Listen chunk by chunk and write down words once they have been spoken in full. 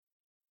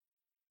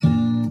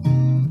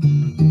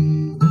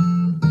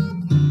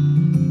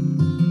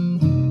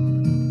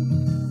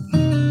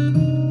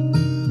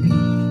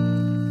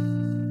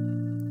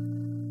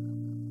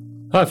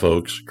Hi,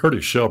 folks.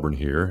 Curtis Shelburne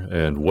here,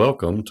 and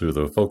welcome to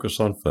the Focus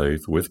on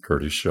Faith with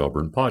Curtis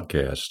Shelburne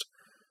podcast.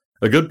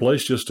 A good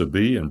place just to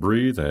be and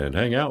breathe and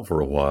hang out for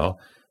a while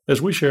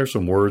as we share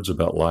some words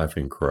about life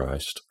in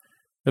Christ.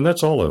 And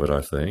that's all of it,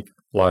 I think.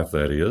 Life,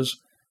 that is.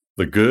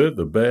 The good,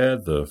 the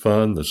bad, the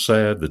fun, the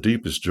sad, the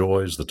deepest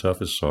joys, the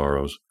toughest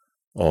sorrows.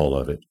 All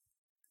of it.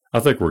 I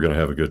think we're going to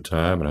have a good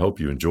time, and I hope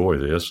you enjoy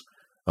this.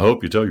 I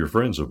hope you tell your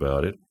friends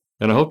about it,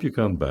 and I hope you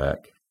come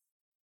back.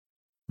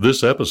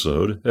 This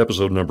episode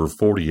number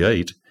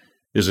 48,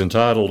 is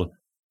entitled,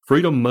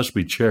 Freedom Must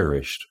Be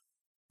Cherished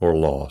or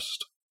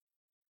Lost.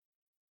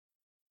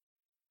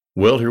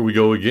 Well, here we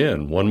go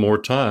again. One more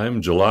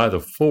time. July the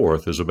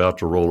 4th is about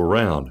to roll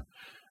around,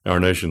 our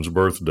nation's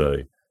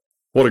birthday.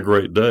 What a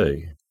great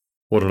day.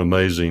 What an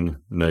amazing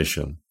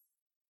nation.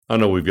 I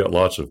know we've got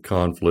lots of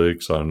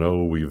conflicts. I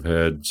know we've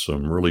had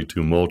some really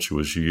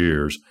tumultuous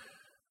years,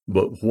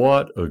 but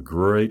what a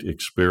great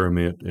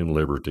experiment in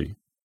liberty.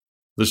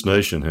 This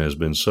nation has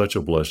been such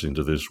a blessing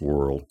to this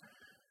world.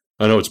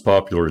 I know it's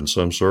popular in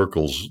some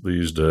circles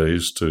these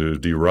days to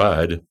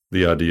deride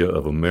the idea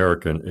of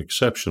American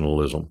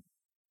exceptionalism.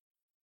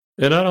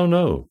 And I don't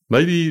know,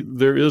 maybe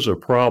there is a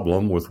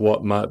problem with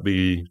what might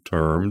be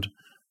termed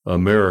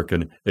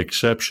American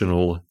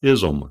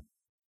exceptionalism.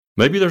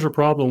 Maybe there's a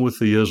problem with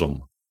the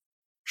ism.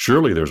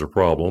 Surely there's a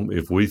problem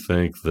if we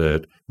think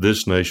that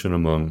this nation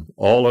among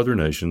all other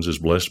nations is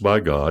blessed by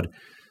God,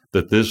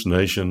 that this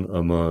nation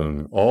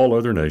among all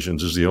other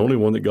nations is the only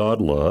one that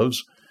God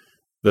loves,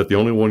 that the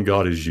only one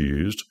God has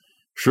used.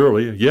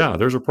 Surely, yeah,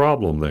 there's a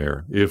problem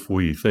there if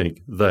we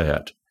think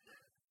that.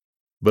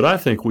 But I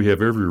think we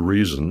have every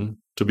reason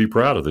to be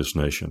proud of this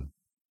nation.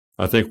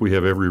 I think we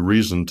have every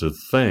reason to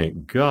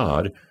thank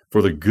God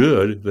for the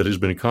good that has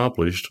been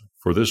accomplished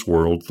for this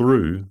world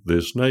through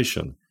this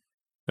nation.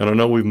 And I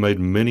know we've made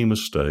many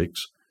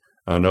mistakes.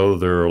 I know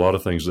there are a lot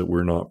of things that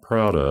we're not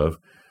proud of.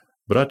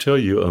 But I tell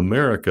you,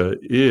 America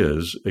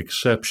is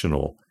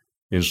exceptional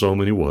in so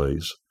many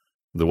ways.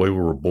 The way we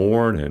were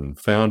born and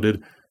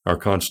founded, our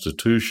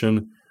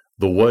Constitution,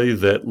 the way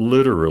that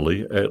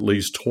literally, at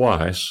least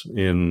twice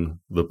in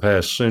the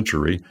past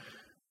century,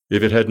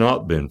 if it had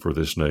not been for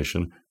this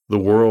nation, the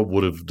world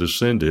would have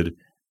descended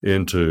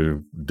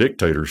into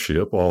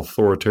dictatorship,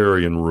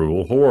 authoritarian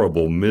rule,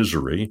 horrible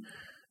misery.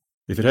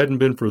 If it hadn't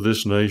been for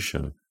this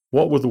nation,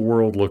 what would the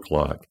world look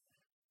like?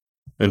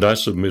 And I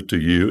submit to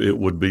you, it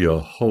would be a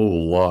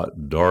whole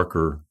lot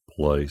darker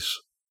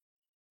place.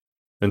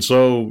 And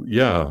so,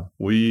 yeah,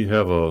 we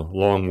have a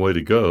long way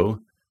to go.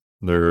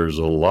 There's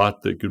a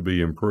lot that could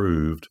be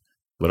improved,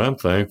 but I'm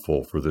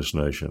thankful for this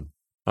nation.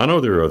 I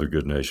know there are other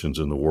good nations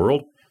in the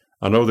world.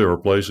 I know there are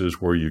places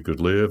where you could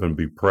live and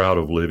be proud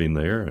of living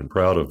there and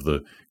proud of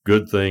the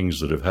good things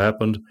that have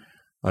happened.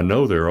 I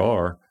know there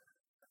are.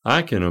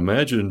 I can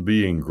imagine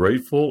being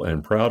grateful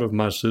and proud of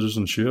my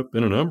citizenship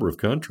in a number of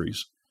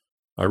countries.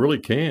 I really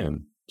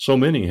can. So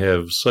many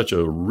have such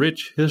a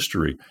rich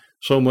history,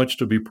 so much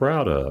to be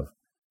proud of.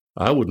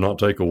 I would not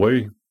take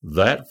away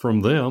that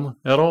from them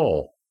at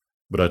all.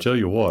 But I tell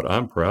you what,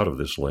 I'm proud of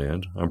this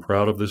land. I'm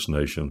proud of this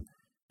nation.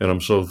 And I'm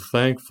so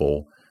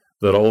thankful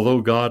that although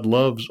God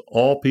loves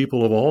all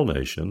people of all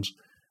nations,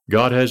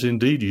 God has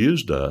indeed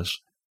used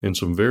us in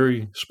some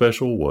very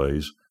special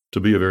ways to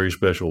be a very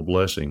special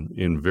blessing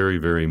in very,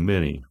 very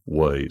many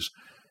ways.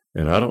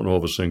 And I don't know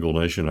of a single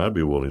nation I'd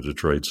be willing to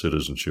trade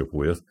citizenship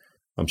with.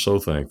 I'm so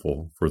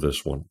thankful for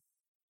this one.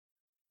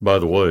 By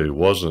the way,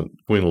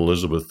 wasn't Queen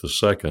Elizabeth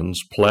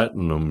II's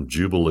Platinum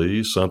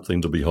Jubilee something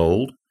to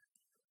behold?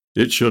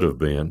 It should have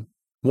been.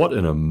 What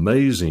an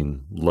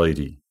amazing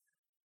lady.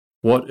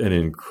 What an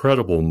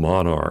incredible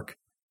monarch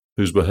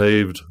who's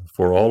behaved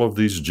for all of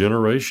these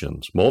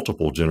generations,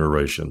 multiple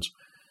generations,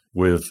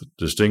 with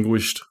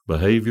distinguished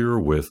behavior,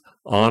 with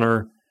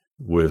honor,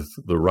 with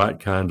the right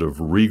kind of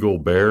regal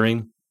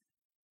bearing.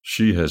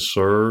 She has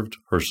served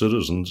her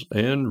citizens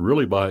and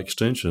really by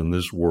extension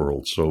this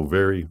world so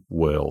very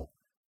well.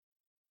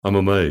 I'm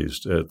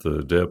amazed at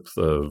the depth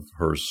of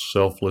her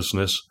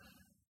selflessness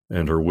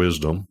and her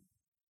wisdom.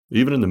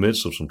 Even in the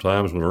midst of some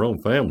times when her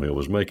own family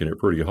was making it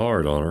pretty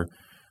hard on her,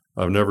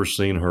 I've never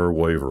seen her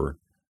waver,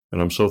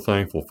 and I'm so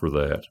thankful for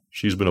that.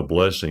 She's been a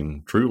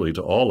blessing truly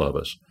to all of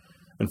us.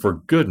 And for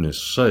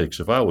goodness sakes,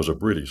 if I was a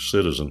British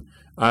citizen,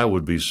 I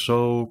would be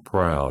so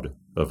proud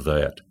of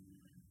that.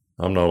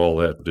 I'm not all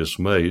that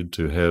dismayed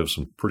to have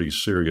some pretty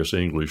serious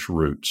English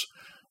roots.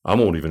 I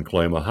won't even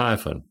claim a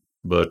hyphen,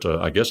 but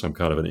I guess I'm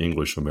kind of an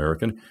English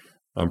American.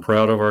 I'm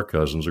proud of our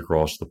cousins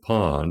across the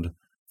pond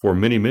for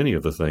many, many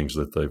of the things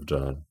that they've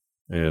done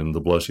and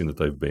the blessing that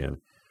they've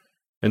been.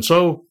 And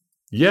so,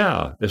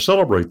 yeah,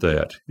 celebrate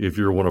that if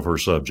you're one of her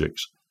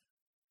subjects.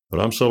 But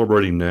I'm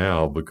celebrating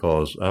now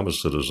because I'm a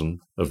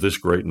citizen of this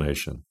great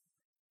nation.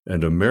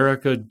 And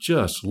America,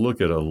 just look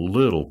at a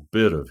little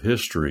bit of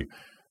history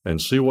and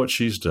see what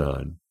she's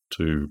done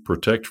to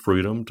protect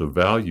freedom, to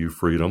value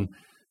freedom,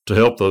 to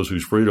help those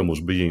whose freedom was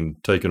being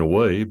taken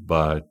away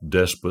by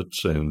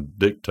despots and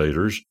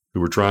dictators who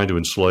were trying to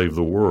enslave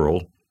the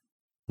world.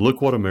 Look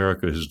what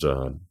America has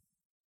done.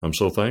 I'm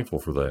so thankful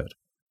for that.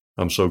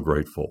 I'm so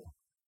grateful.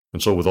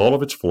 And so with all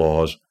of its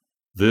flaws,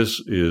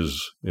 this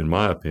is, in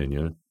my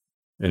opinion,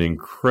 an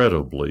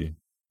incredibly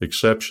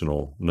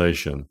exceptional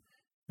nation,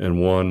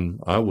 and one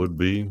I would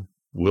be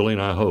willing,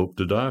 I hope,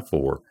 to die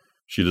for.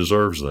 She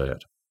deserves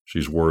that.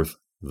 She's worth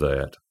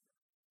that.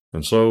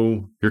 And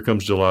so here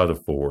comes July the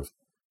 4th.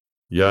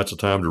 Yeah, it's a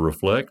time to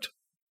reflect.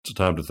 It's a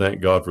time to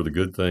thank God for the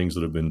good things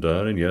that have been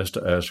done, and yes,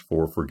 to ask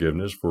for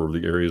forgiveness for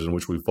the areas in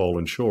which we've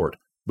fallen short.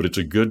 But it's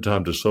a good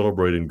time to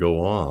celebrate and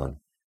go on.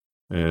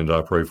 And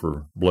I pray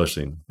for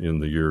blessing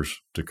in the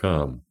years to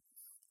come.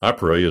 I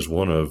pray, as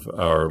one of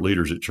our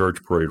leaders at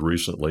church prayed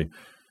recently,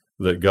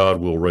 that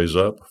God will raise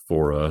up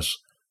for us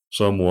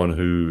someone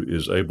who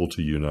is able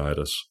to unite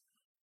us,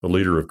 a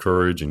leader of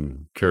courage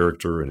and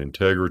character and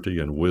integrity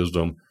and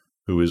wisdom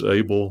who is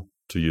able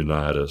to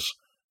unite us.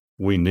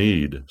 We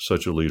need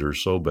such a leader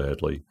so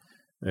badly,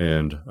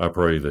 and I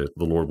pray that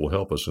the Lord will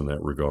help us in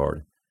that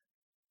regard.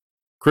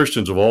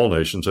 Christians of all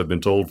nations have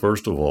been told,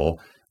 first of all,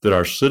 that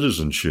our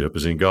citizenship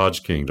is in God's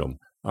kingdom.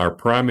 Our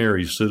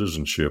primary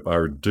citizenship,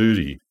 our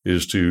duty,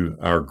 is to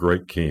our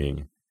great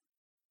King.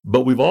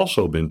 But we've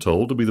also been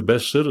told to be the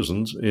best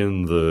citizens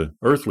in the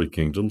earthly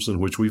kingdoms in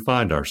which we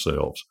find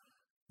ourselves.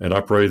 And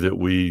I pray that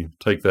we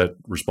take that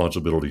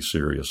responsibility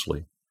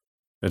seriously.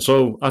 And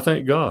so I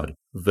thank God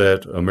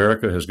that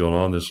America has gone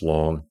on this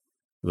long,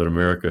 that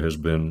America has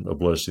been a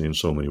blessing in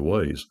so many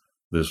ways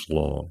this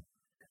long.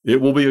 It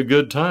will be a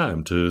good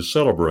time to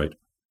celebrate.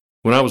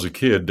 When I was a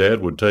kid,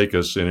 Dad would take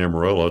us in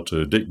Amarillo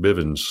to Dick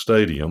Bivens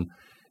Stadium,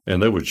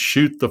 and they would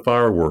shoot the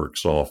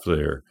fireworks off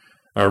there.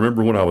 I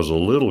remember when I was a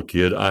little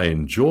kid, I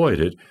enjoyed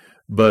it,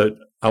 but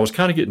I was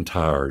kind of getting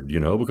tired,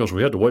 because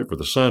we had to wait for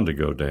the sun to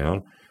go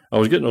down. I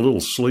was getting a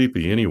little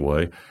sleepy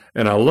anyway,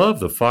 and I love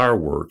the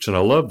fireworks, and I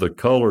love the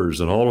colors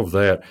and all of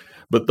that,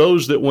 but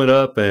those that went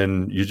up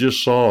and you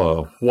just saw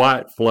a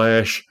white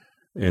flash,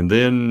 and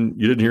then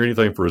you didn't hear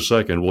anything for a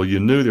second, well, you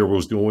knew there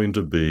was going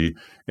to be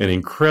an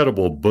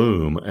incredible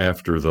boom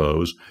after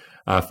those.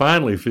 I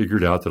finally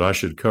figured out that I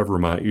should cover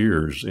my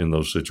ears in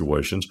those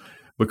situations,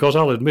 because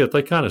I'll admit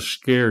they kind of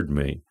scared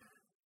me.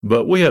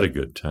 But we had a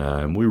good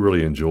time. We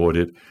really enjoyed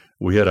it.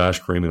 We had ice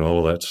cream and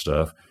all of that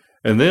stuff.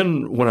 And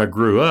then when I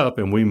grew up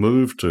and we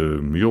moved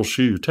to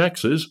Muleshoe,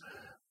 Texas,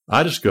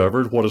 I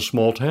discovered what a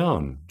small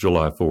town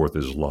July 4th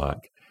is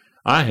like.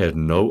 I had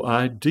no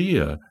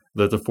idea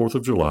that the 4th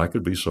of July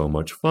could be so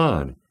much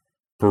fun.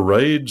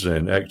 Parades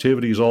and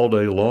activities all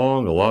day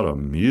long, a lot of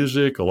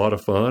music, a lot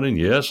of fun, and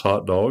yes,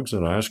 hot dogs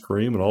and ice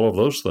cream and all of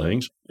those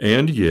things.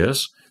 And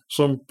yes,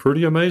 some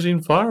pretty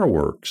amazing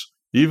fireworks,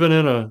 even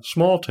in a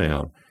small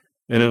town.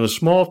 And in a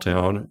small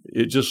town,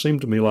 it just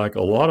seemed to me like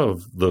a lot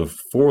of the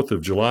 4th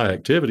of July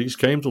activities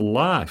came to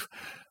life.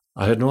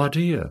 I had no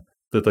idea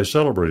that they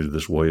celebrated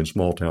this way in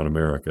small town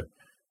America.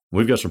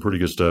 We've got some pretty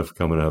good stuff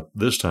coming up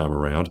this time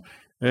around,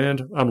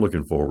 and I'm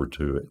looking forward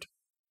to it.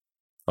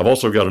 I've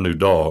also got a new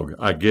dog.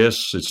 I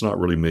guess it's not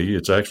really me.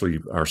 It's actually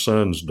our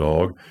son's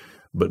dog.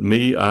 But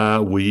me, I,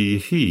 we,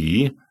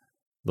 he,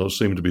 those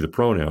seem to be the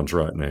pronouns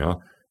right now,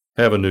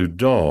 have a new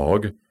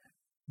dog.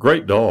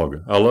 Great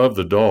dog. I love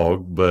the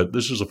dog, but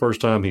this is the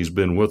first time he's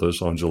been with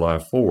us on July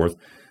 4th,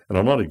 and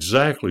I'm not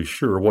exactly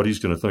sure what he's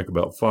going to think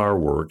about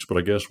fireworks, but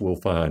I guess we'll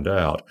find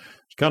out.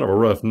 It's kind of a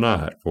rough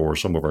night for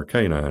some of our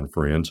canine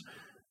friends,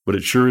 but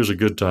it sure is a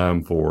good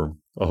time for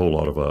a whole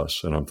lot of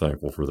us, and I'm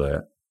thankful for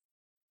that.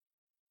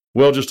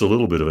 Well, just a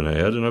little bit of an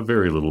ad and a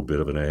very little bit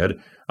of an ad.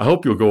 I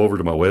hope you'll go over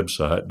to my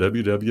website,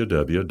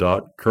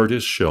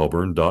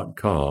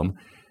 www.curtisshelburne.com,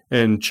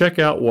 and check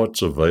out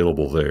what's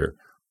available there.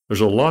 There's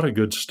a lot of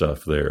good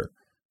stuff there.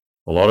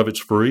 A lot of it's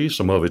free,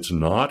 some of it's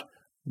not,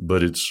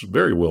 but it's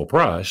very well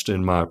priced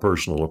in my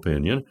personal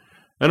opinion.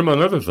 And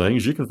among other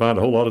things, you can find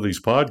a whole lot of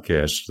these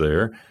podcasts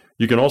there.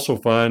 You can also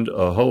find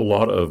a whole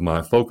lot of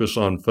my Focus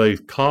on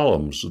Faith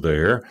columns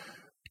there,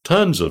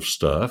 tons of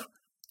stuff,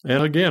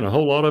 and again, a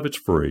whole lot of it's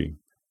free.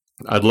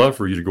 I'd love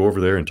for you to go over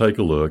there and take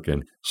a look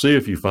and see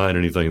if you find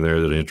anything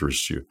there that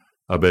interests you.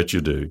 I bet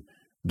you do.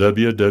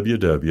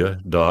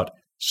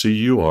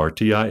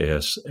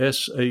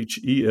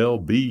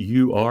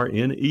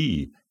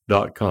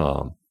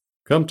 www.curtisshelburne.com.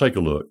 Come take a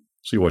look,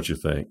 see what you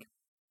think.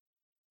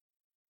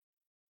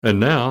 And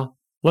now,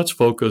 let's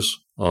focus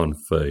on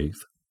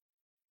faith.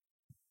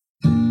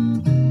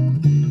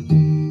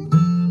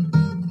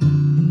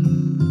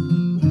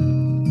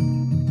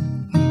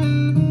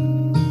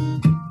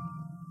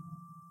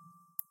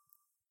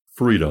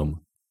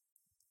 Freedom.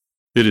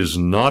 It is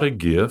not a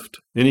gift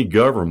any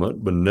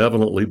government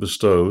benevolently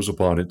bestows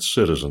upon its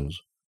citizens.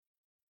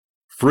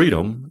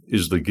 Freedom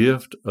is the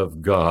gift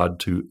of God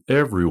to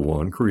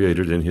everyone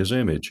created in His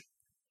image.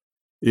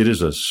 It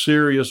is a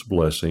serious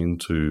blessing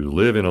to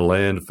live in a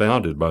land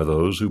founded by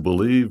those who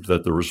believed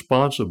that the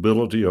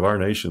responsibility of our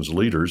nation's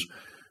leaders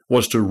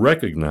was to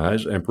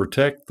recognize and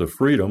protect the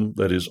freedom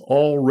that is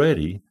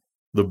already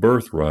the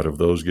birthright of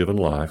those given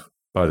life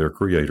by their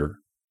Creator.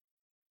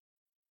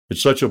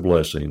 It's such a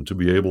blessing to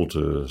be able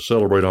to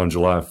celebrate on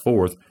July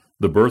 4th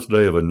the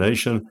birthday of a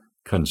nation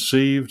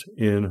conceived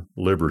in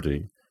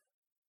liberty.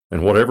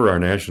 And whatever our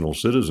national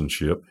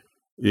citizenship,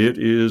 it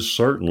is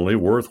certainly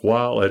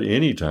worthwhile at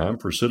any time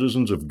for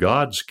citizens of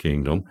God's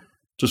kingdom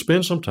to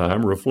spend some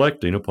time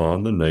reflecting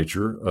upon the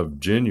nature of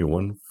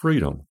genuine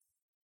freedom.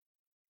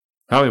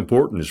 How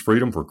important is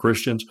freedom for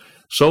Christians?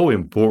 So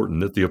important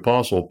that the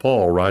Apostle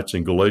Paul writes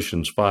in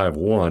Galatians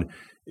 5:1,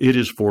 "It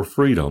is for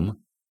freedom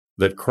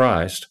that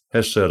Christ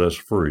has set us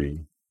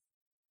free."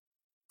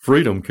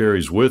 Freedom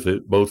carries with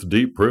it both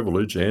deep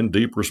privilege and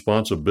deep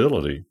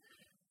responsibility.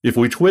 If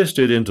we twist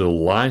it into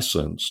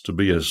license to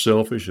be as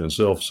selfish and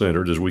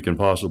self-centered as we can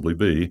possibly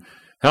be,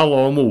 how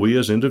long will we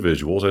as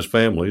individuals, as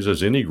families,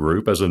 as any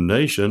group, as a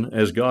nation,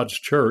 as God's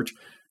church,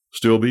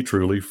 still be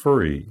truly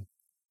free?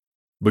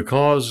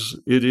 Because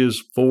it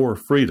is for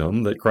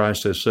freedom that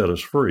Christ has set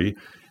us free,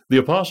 the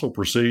apostle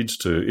proceeds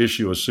to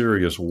issue a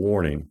serious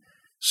warning.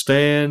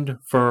 Stand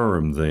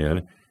firm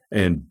then,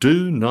 and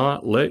do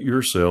not let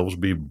yourselves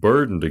be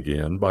burdened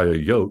again by a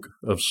yoke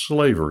of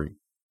slavery.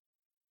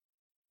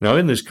 Now,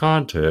 in this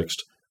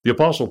context, the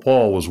Apostle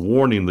Paul was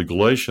warning the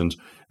Galatians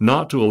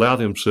not to allow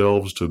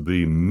themselves to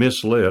be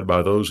misled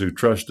by those who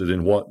trusted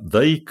in what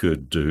they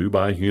could do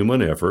by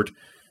human effort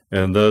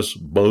and thus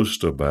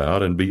boast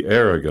about and be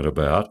arrogant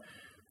about,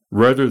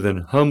 rather than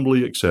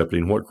humbly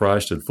accepting what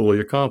Christ had fully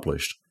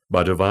accomplished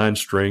by divine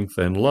strength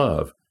and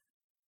love.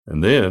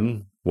 And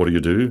then, what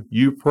do?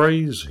 You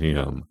praise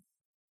Him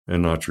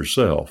and not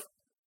yourself.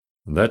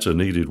 And that's a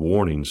needed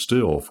warning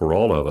still for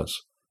all of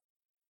us.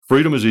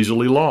 Freedom is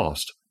easily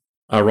lost.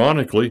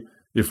 Ironically,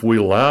 if we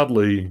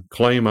loudly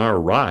claim our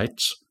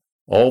rights,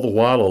 all the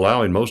while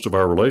allowing most of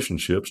our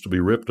relationships to be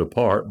ripped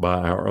apart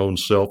by our own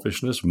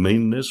selfishness,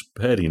 meanness,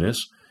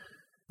 pettiness,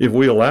 if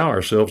we allow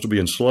ourselves to be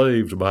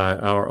enslaved by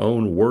our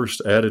own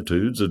worst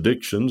attitudes,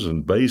 addictions,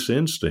 and base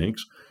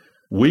instincts,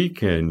 we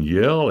can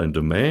yell and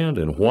demand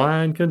and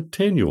whine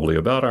continually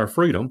about our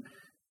freedom,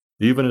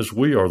 even as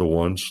we are the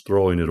ones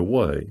throwing it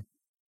away.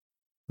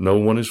 No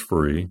one is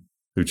free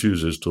who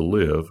chooses to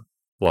live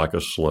like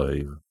a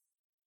slave.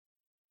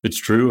 It's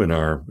true in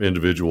our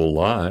individual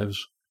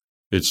lives.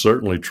 It's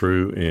certainly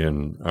true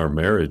in our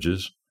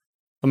marriages.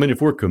 I mean,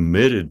 if we're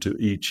committed to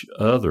each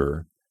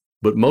other,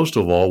 but most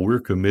of all, we're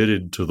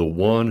committed to the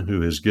one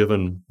who has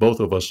given both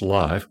of us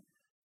life,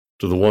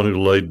 to the one who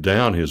laid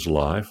down his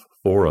life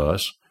for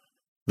us,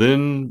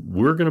 then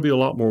we're going to be a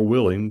lot more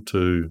willing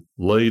to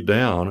lay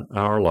down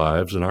our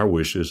lives and our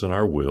wishes and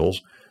our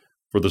wills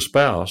for the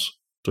spouse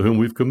to whom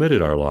we've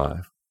committed our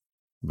life,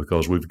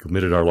 because we've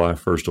committed our life,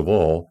 first of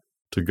all,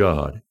 to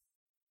God.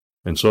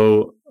 And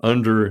so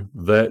under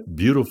that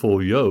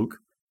beautiful yoke,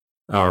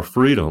 our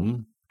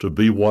freedom to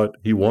be what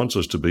He wants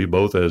us to be,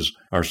 both as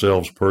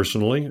ourselves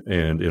personally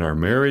and in our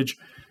marriage,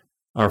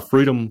 our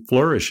freedom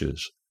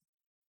flourishes.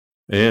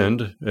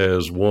 And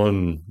as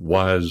one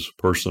wise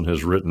person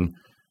has written,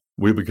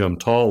 we become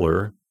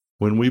taller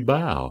when we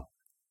bow.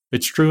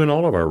 It's true in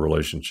all of our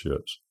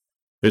relationships.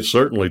 It's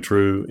certainly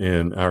true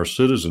in our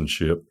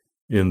citizenship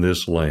in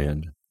this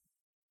land.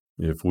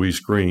 If we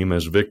scream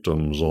as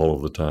victims all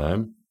of the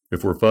time,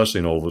 if we're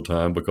fussing all the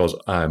time because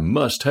I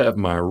must have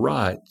my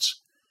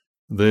rights,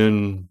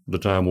 then the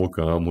time will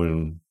come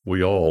when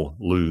we all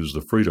lose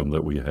the freedom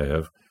that we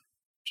have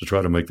to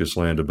try to make this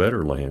land a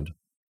better land,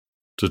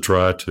 to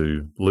try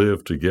to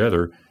live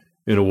together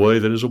in a way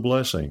that is a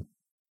blessing.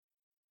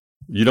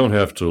 You don't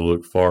have to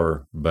look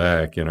far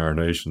back in our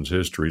nation's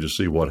history to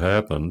see what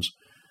happens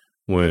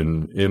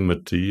when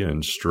enmity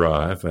and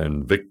strife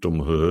and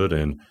victimhood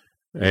and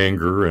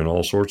anger and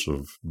all sorts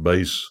of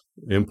base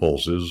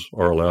impulses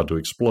are allowed to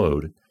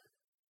explode.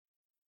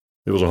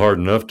 It was a hard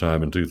enough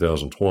time in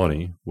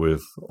 2020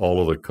 with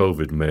all of the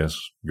COVID mess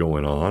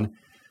going on.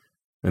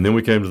 And then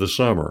we came to the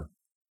summer,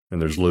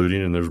 and there's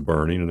looting and there's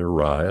burning and there are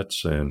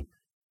riots, and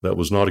that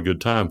was not a good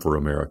time for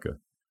America.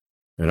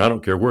 And I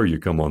don't care where you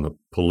come on the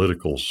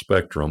political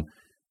spectrum,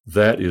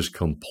 that is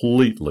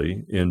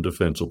completely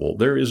indefensible.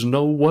 There is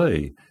no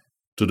way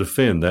to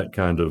defend that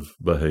kind of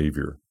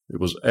behavior. It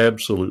was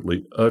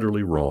absolutely,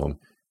 utterly wrong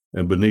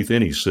and beneath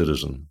any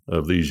citizen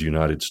of these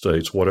United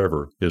States,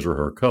 whatever his or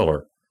her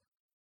color.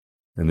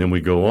 And then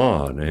we go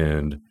on,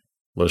 and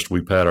lest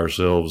we pat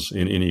ourselves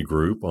in any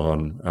group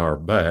on our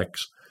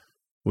backs,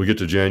 we get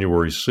to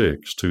January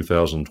 6,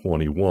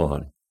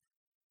 2021.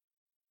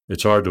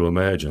 It's hard to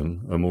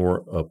imagine a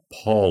more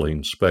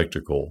appalling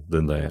spectacle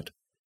than that.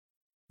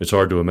 It's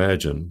hard to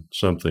imagine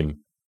something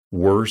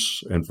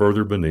worse and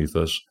further beneath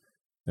us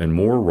and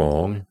more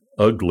wrong,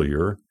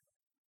 uglier.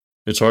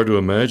 It's hard to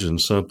imagine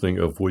something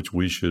of which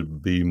we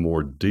should be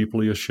more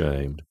deeply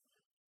ashamed.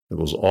 It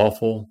was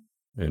awful,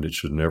 and it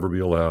should never be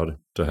allowed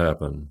to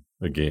happen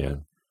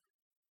again.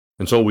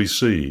 And so we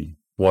see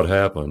what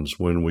happens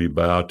when we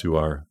bow to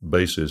our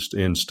basest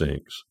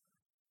instincts.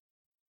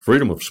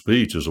 Freedom of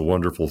speech is a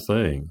wonderful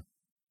thing,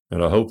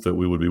 and I hope that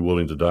we would be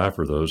willing to die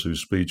for those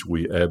whose speech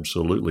we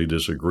absolutely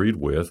disagreed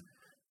with,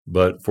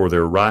 but for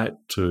their right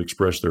to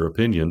express their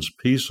opinions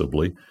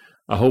peaceably,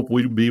 I hope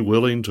we'd be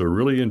willing to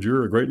really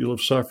endure a great deal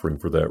of suffering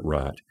for that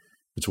right.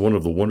 It's one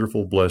of the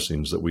wonderful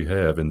blessings that we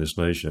have in this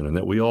nation and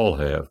that we all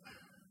have.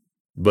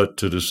 But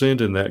to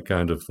descend in that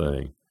kind of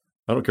thing,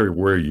 I don't care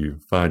where you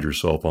find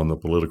yourself on the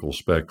political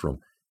spectrum.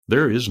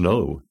 There is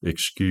no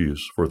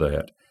excuse for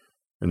that.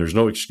 And there's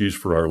no excuse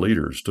for our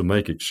leaders to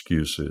make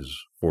excuses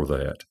for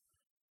that.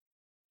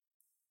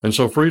 And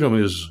so freedom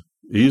is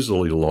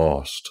easily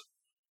lost.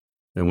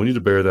 And we need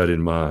to bear that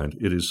in mind.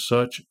 It is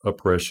such a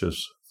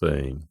precious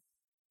thing.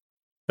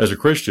 As a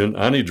Christian,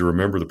 I need to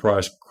remember the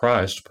price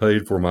Christ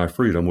paid for my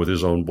freedom with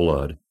his own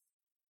blood.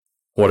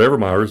 Whatever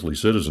my earthly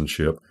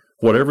citizenship,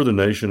 whatever the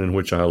nation in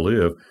which I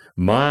live,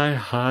 my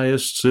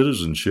highest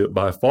citizenship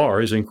by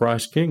far is in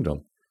Christ's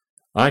kingdom.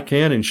 I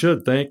can and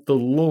should thank the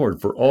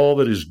Lord for all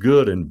that is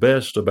good and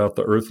best about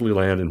the earthly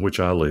land in which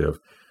I live,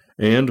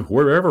 and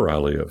wherever I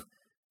live,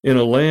 in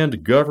a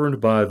land governed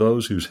by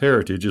those whose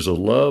heritage is a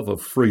love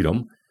of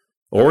freedom,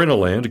 or in a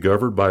land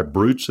governed by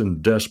brutes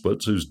and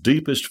despots whose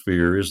deepest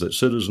fear is that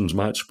citizens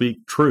might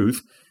speak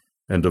truth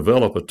and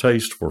develop a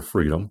taste for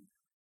freedom.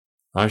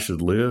 I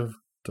should live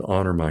to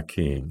honor my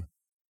King.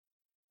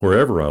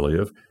 Wherever I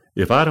live,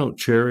 if I don't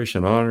cherish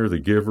and honor the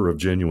giver of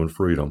genuine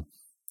freedom,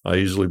 I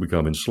easily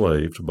become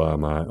enslaved by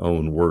my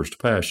own worst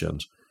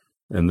passions.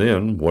 And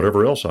then,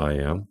 whatever else I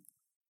am,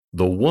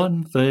 the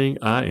one thing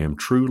I am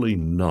truly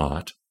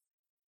not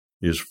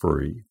is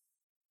free.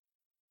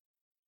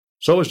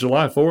 So as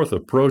July 4th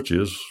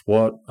approaches,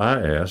 what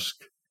I ask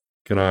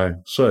can I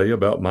say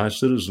about my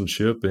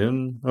citizenship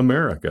in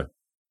America?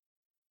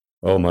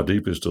 Oh, my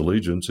deepest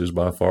allegiance is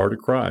by far to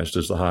Christ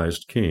as the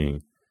highest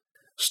King.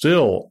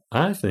 Still,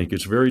 I think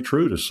it's very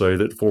true to say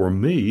that for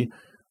me,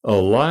 a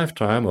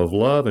lifetime of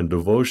love and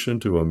devotion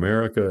to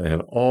America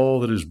and all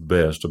that is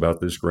best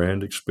about this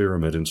grand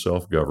experiment in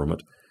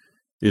self-government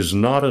is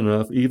not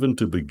enough even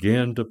to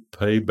begin to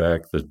pay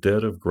back the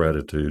debt of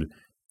gratitude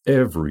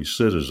every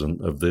citizen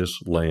of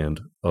this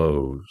land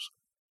owes.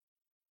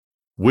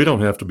 We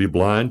don't have to be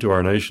blind to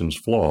our nation's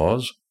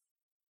flaws.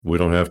 We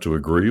don't have to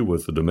agree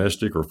with the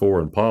domestic or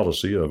foreign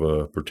policy of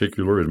a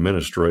particular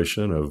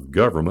administration of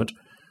government,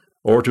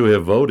 or to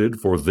have voted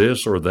for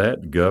this or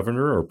that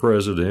governor or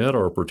president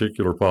or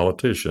particular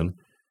politician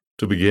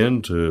to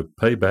begin to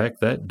pay back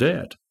that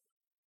debt.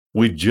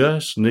 We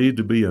just need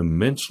to be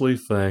immensely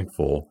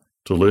thankful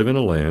to live in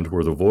a land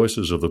where the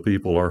voices of the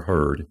people are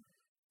heard,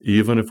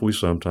 even if we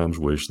sometimes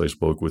wish they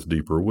spoke with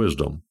deeper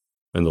wisdom,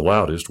 and the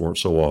loudest weren't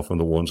so often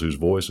the ones whose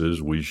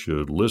voices we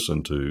should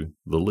listen to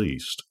the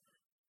least.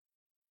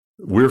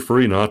 We're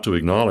free not to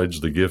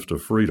acknowledge the gift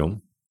of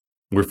freedom.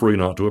 We're free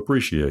not to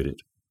appreciate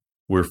it.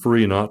 We're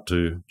free not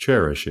to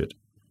cherish it.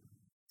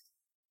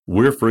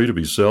 We're free to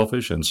be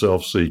selfish and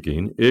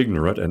self-seeking,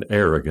 ignorant and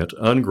arrogant,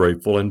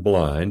 ungrateful and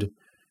blind,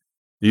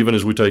 even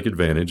as we take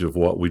advantage of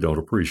what we don't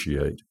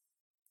appreciate.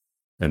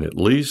 And at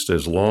least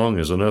as long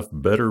as enough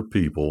better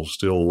people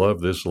still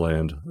love this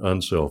land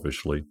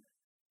unselfishly,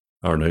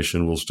 our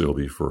nation will still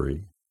be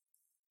free.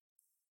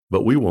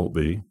 But we won't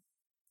be,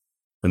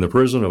 and the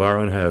prison of our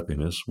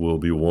unhappiness will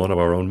be one of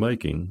our own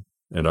making,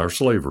 and our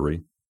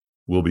slavery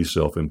will be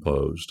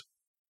self-imposed.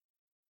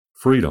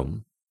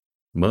 Freedom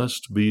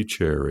must be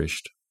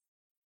cherished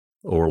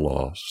or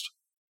lost.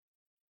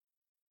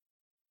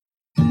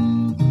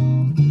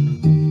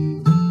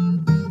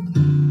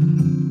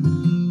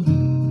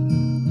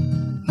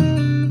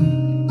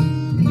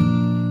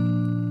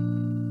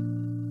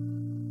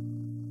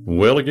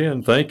 Well,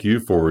 again, thank you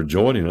for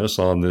joining us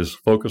on this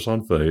Focus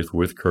on Faith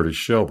with Curtis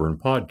Shelburne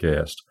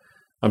podcast.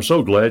 I'm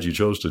so glad you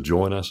chose to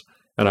join us,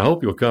 and I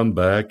hope you'll come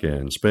back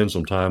and spend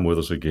some time with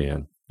us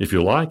again. If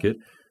you like it,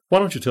 why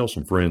don't you tell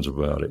some friends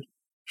about it?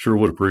 Sure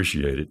would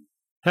appreciate it.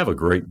 Have a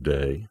great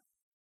day.